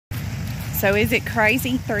So is it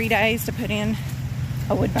crazy 3 days to put in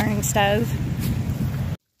a wood burning stove?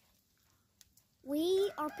 We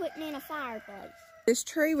are putting in a fireplace. This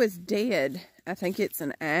tree was dead. I think it's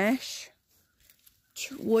an ash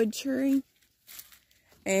wood tree.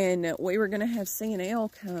 And we were going to have C&L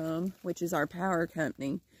come, which is our power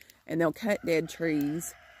company, and they'll cut dead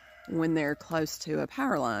trees when they're close to a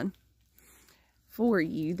power line for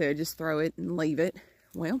you. They'll just throw it and leave it.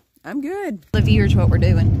 Well, I'm good. The viewers, what we're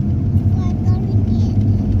doing.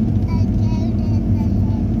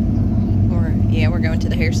 Yeah, we're going to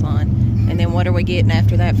the hair salon. And then what are we getting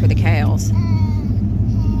after that for the cows?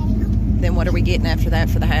 Then what are we getting after that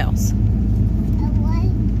for the house?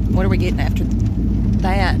 What are we getting after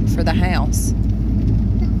that for the house?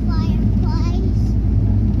 The fireplace.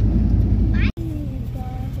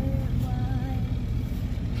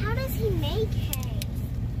 How does he make hay?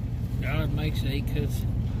 God makes hay because...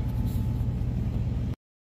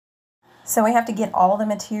 So we have to get all the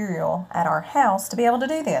material at our house to be able to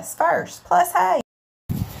do this first, plus hay.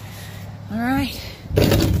 All right,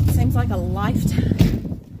 seems like a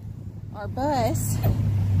lifetime. Our bus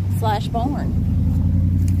 / barn.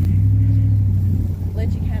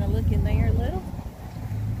 Let you kind of look in there a little.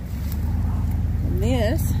 And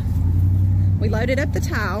this, we loaded up the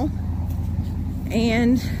tile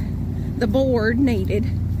and the board needed.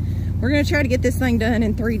 We're gonna try to get this thing done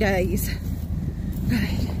in 3 days. But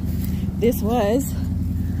this was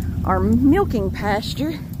our milking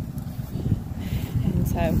pasture. And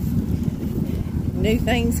so new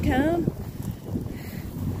things come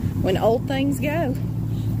when old things go.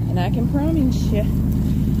 And I can promise you,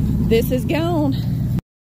 this is gone.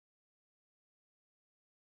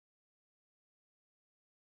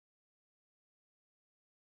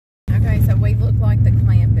 Okay, so we look like the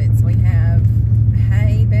Clampetts. We have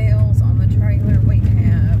hay bales on the trailer. We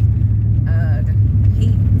have a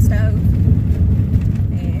heat stove.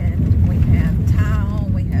 And we have tile.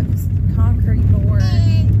 We have concrete board.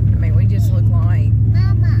 I mean, we just look like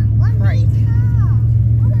crazy.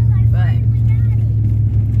 But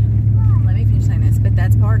let me finish saying this. But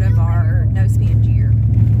that's part of our no-spend year.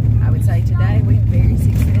 I would say today we very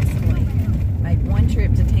successfully made one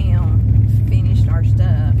trip to town, finished our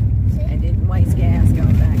stuff, and didn't waste gas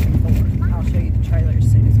going back and forth. I'll show you the trailer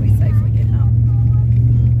as soon as we safely get home.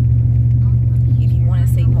 If you want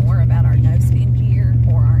to see more about our no-spend year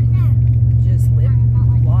or our just live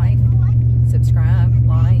life, subscribe,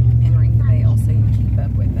 like, and ring the bell so you can keep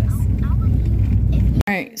up with us.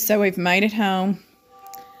 Alright, so we've made it home.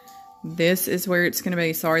 This is where it's going to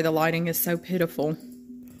be. Sorry, the lighting is so pitiful.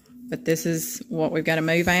 But this is what we've got to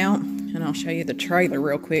move out. And I'll show you the trailer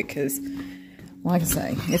real quick because, like I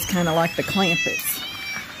say, it's kind of like the Clampetts.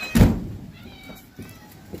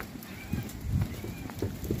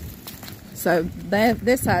 So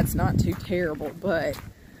this side's not too terrible, but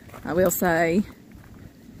I will say,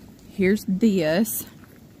 here's this.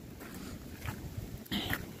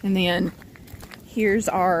 And then here's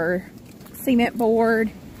our cement board.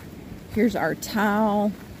 Here's our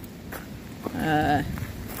tile. Now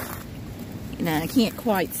I can't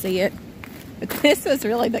quite see it, but this was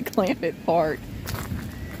really the Clampett part.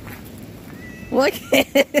 Look,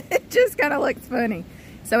 it just kind of looks funny.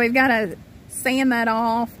 So we've got to sand that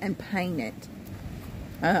off and paint it.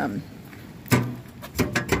 And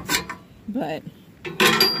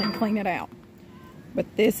clean it out. But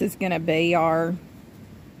this is going to be our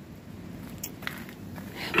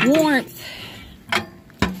warmth.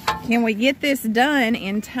 Can we get this done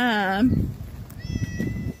in time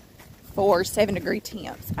for 7-degree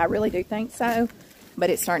temps? I really do think so, but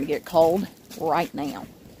it's starting to get cold right now.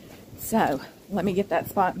 So let me get that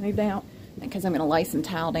spot moved out because I'm going to lay some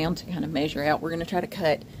tile down to kind of measure out. We're going to try to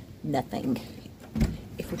cut nothing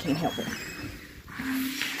if we can help it.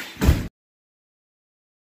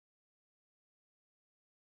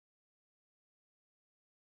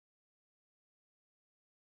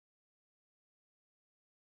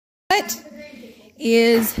 What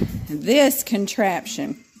is this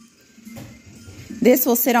contraption? This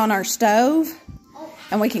will sit on our stove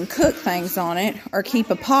and we can cook things on it or keep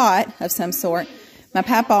a pot of some sort. My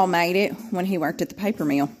papa made it when he worked at the paper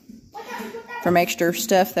mill from extra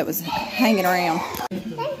stuff that was hanging around.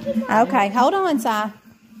 Okay, hold on, Si.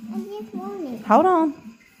 Hold on.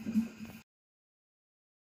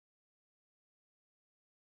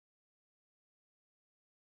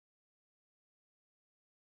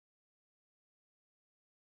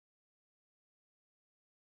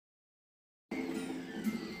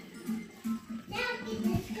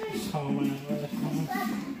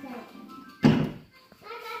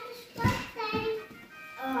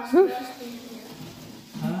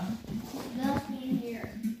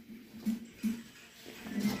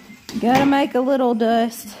 Gotta make a little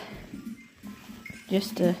dust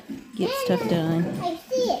just to get stuff done. I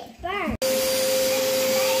see it burn.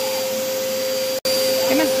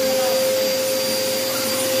 Come on.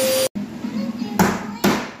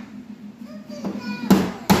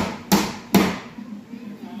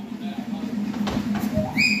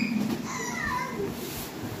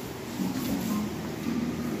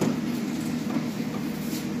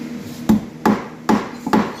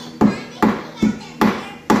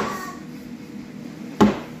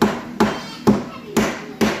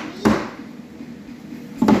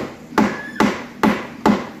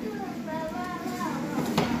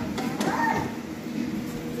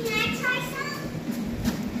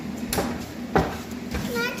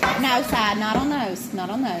 No side, not on those. Not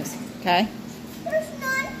on those. Okay? There's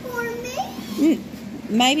none for me.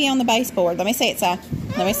 Maybe on the baseboard. Let me see it, Si.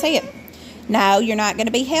 Let me see it. No, you're not going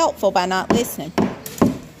to be helpful by not listening.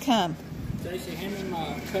 Come. Stacy, hand me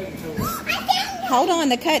my cutting tool. Hold on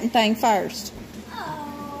the cutting thing first.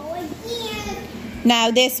 Oh, again.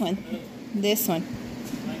 No, this one. This one.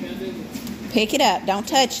 I gotta do this. Pick it up. Don't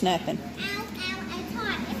touch nothing. Ow, ow, it's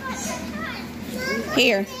hot. It's hot. Mom,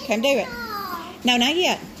 Here, come do it. oh, No, not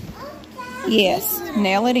yet. okay. Yes,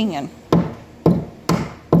 nail it in.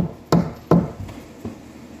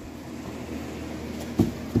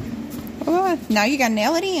 Oh, no, you gotta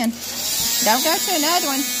nail it in. Don't go to another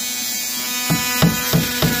one.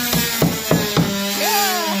 Good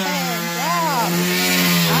job.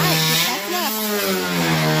 All right, that's enough.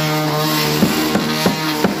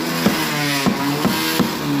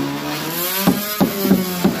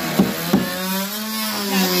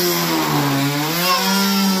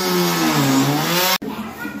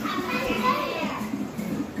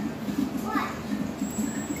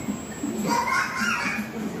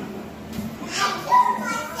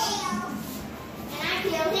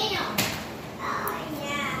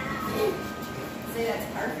 See, that's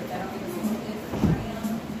perfect. I don't think it's a little different.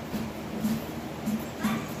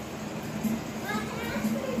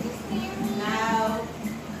 No.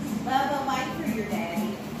 Bubba, wait for your daddy.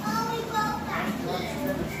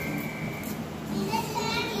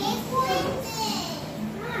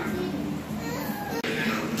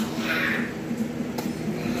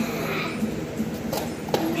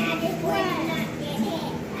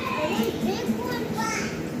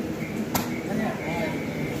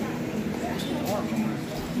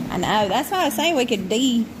 I know. That's why I was saying we could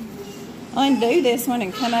undo this one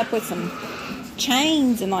and come up with some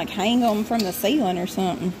chains and like hang them from the ceiling or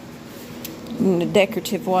something in a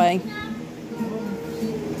decorative way.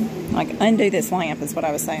 Like undo this lamp is what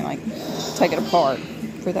I was saying. Like take it apart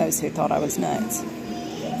for those who thought I was nuts.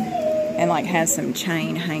 And like have some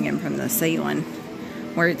chain hanging from the ceiling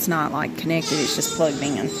where it's not like connected, it's just plugged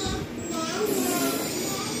in.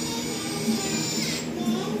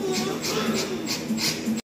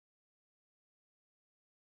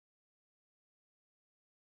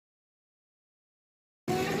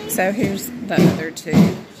 So here's the other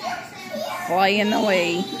two. Clay and the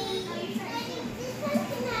Lee.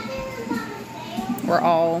 We're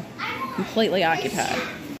all completely occupied.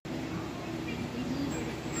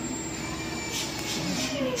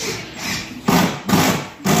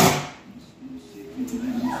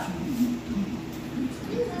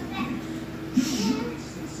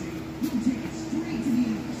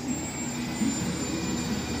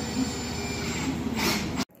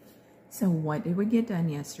 So what did we get done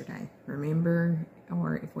yesterday? Remember,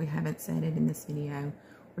 or if we haven't said it in this video,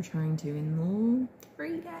 we're trying to, in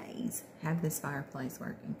 3 days, have this fireplace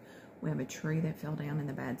working. We have a tree that fell down in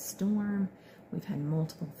the bad storm. We've had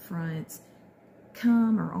multiple fronts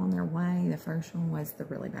come or on their way. The first one was the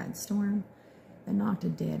really bad storm that knocked a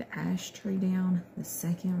dead ash tree down. The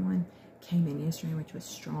second one came in yesterday, which was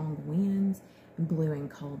strong winds and blew in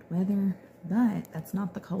cold weather. But that's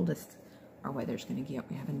not the coldest our weather's going to get.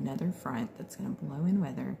 We have another front that's going to blow in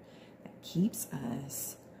weather that keeps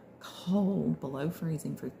us cold, below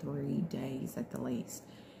freezing for 3 days at the least.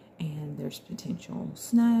 And there's potential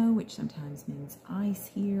snow, which sometimes means ice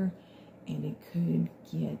here, and it could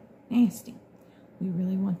get nasty. We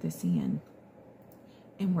really want this in,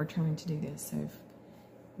 and we're trying to do this. So if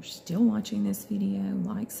you're still watching this video,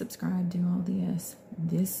 like, subscribe, do all this.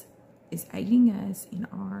 This is aiding us in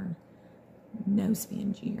our no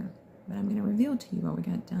spend year. But I'm going to reveal to you what we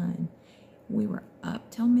got done. We were up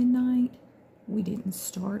till midnight. We didn't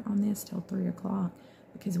start on this till 3 o'clock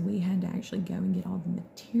because we had to actually go and get all the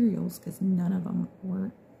materials because none of them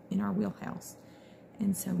were in our wheelhouse.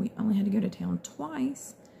 And so we only had to go to town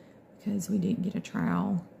twice because we didn't get a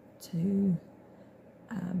trowel to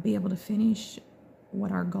be able to finish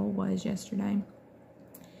what our goal was yesterday.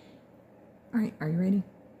 All right, are you ready?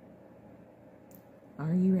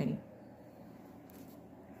 Are you ready?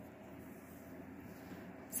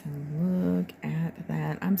 So look at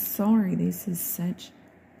that. I'm sorry, this is such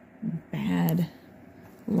bad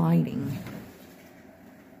lighting.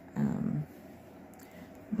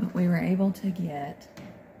 But we were able to get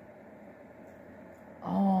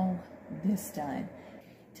all this done.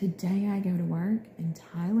 Today I go to work and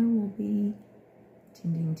Tyler will be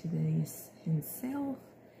tending to this himself.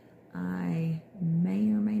 I may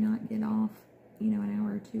or may not get off, you know, an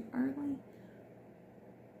hour or two early.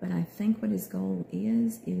 But I think what his goal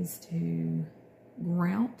is to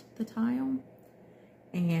grout the tile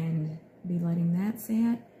and be letting that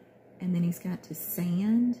set. And then he's got to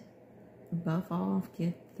sand, buff off,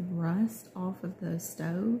 get the rust off of the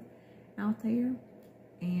stove out there,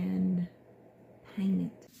 and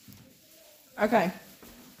paint it. Okay.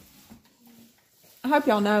 I hope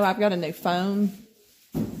y'all know I've got a new phone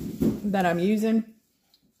that I'm using.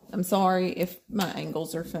 I'm sorry if my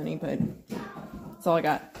angles are funny, but that's all I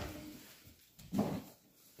got.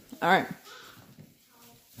 All right.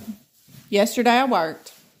 Yesterday I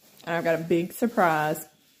worked, and I've got a big surprise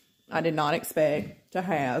I did not expect to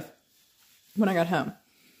have when I got home.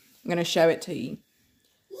 I'm going to show it to you.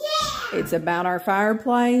 Yeah! It's about our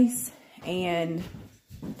fireplace, and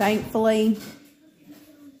thankfully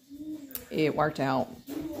it worked out.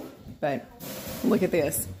 But look at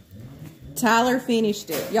this. Tyler finished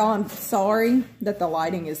it. Y'all, I'm sorry that the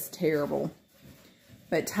lighting is terrible,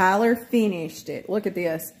 but Tyler finished it. Look at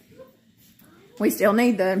this. We still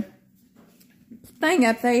need the thing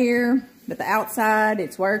up there, but the outside,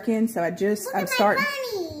 it's working. So I'm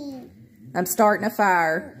starting a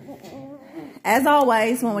fire. As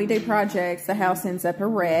always, when we do projects, the house ends up a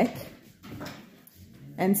wreck.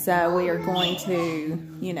 And so we are going to,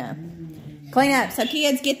 you know, clean up. So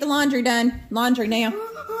kids, get the laundry done. Laundry now.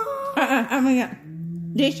 I mean,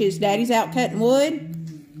 dishes. Daddy's out cutting wood.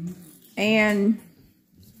 And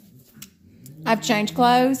I've changed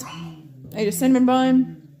clothes. Ate a cinnamon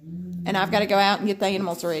bun. And I've got to go out and get the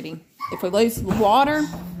animals ready. If we lose the water,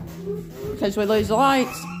 because we lose the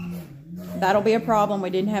lights, that'll be a problem. We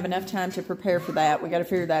didn't have enough time to prepare for that. We got to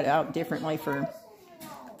figure that out differently for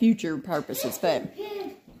future purposes. But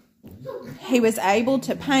he was able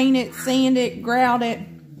to paint it, sand it, grout it,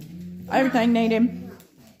 everything needed.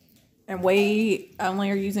 And we only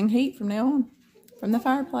are using heat from now on, from the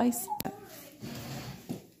fireplace.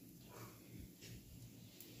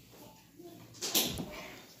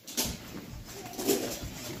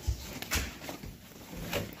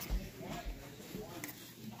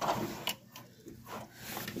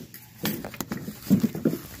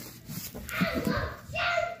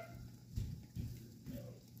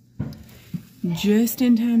 Just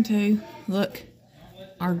in time too. Look,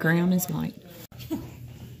 our ground is white.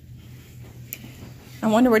 I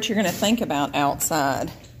wonder what you're going to think about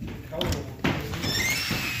outside.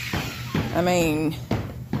 I mean,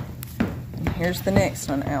 here's the next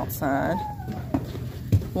one outside.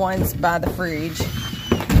 One's by the fridge.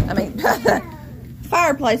 I mean, by the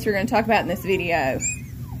fireplace we're going to talk about in this video.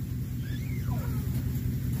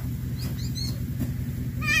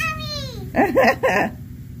 Mommy!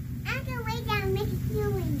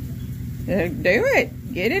 Do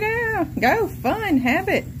it. Get it out. Go. Fun. Have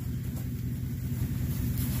it.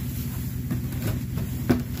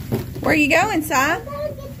 Where are you going, Si? I'm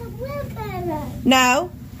going to get the wheelbarrow.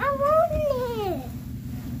 No. I want it.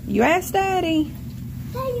 You asked Daddy.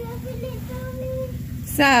 Can you open it for me?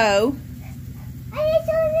 So, I need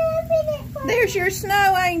to open it for there's your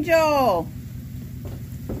snow angel.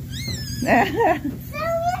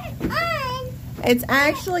 It's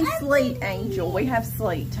actually sleet angel. We have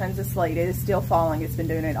sleet, tons of sleet. It is still falling. It's been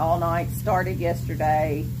doing it all night. Started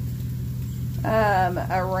yesterday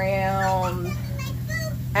around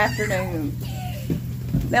afternoon.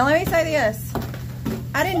 Now let me say this.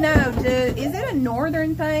 I didn't know, is it a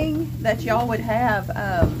northern thing that y'all would have?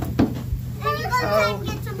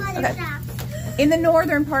 In the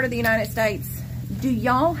northern part of the United States, do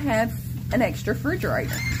y'all have an extra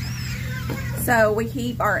refrigerator? So we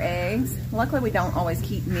keep our eggs. Luckily, we don't always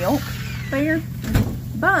keep milk there,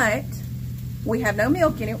 but we have no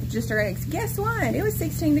milk in it, just our eggs. Guess what? It was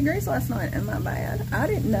 16 degrees last night, and my bad. I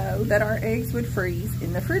didn't know that our eggs would freeze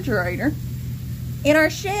in the refrigerator in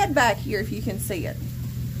our shed back here, if you can see it.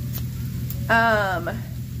 I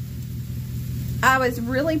was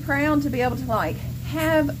really proud to be able to I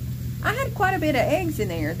had quite a bit of eggs in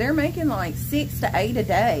there. They're making like 6 to 8 a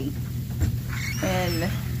day. And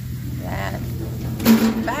that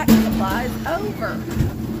back supply is over.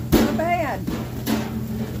 Not bad.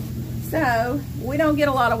 So, we don't get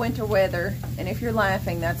a lot of winter weather. And if you're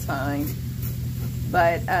laughing, that's fine.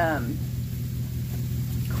 But,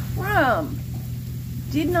 crumb.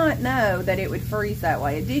 Did not know that it would freeze that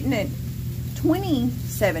way. It didn't at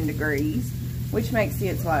 27 degrees, which makes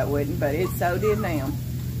sense why it wouldn't, but it so did now.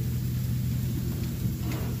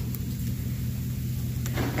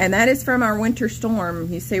 And that is from our winter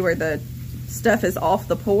storm. You see where the stuff is off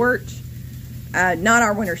the porch? Not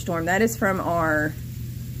our winter storm. That is from our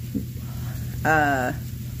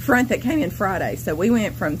front that came in Friday. So we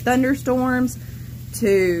went from thunderstorms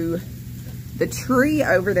to the tree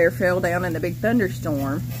over there fell down in the big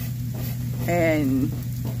thunderstorm. And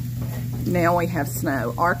now we have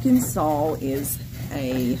snow. Arkansas is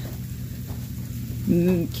a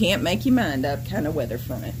can't make your mind up kind of weather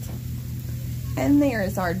front. And there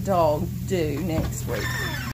is our dog Due next week.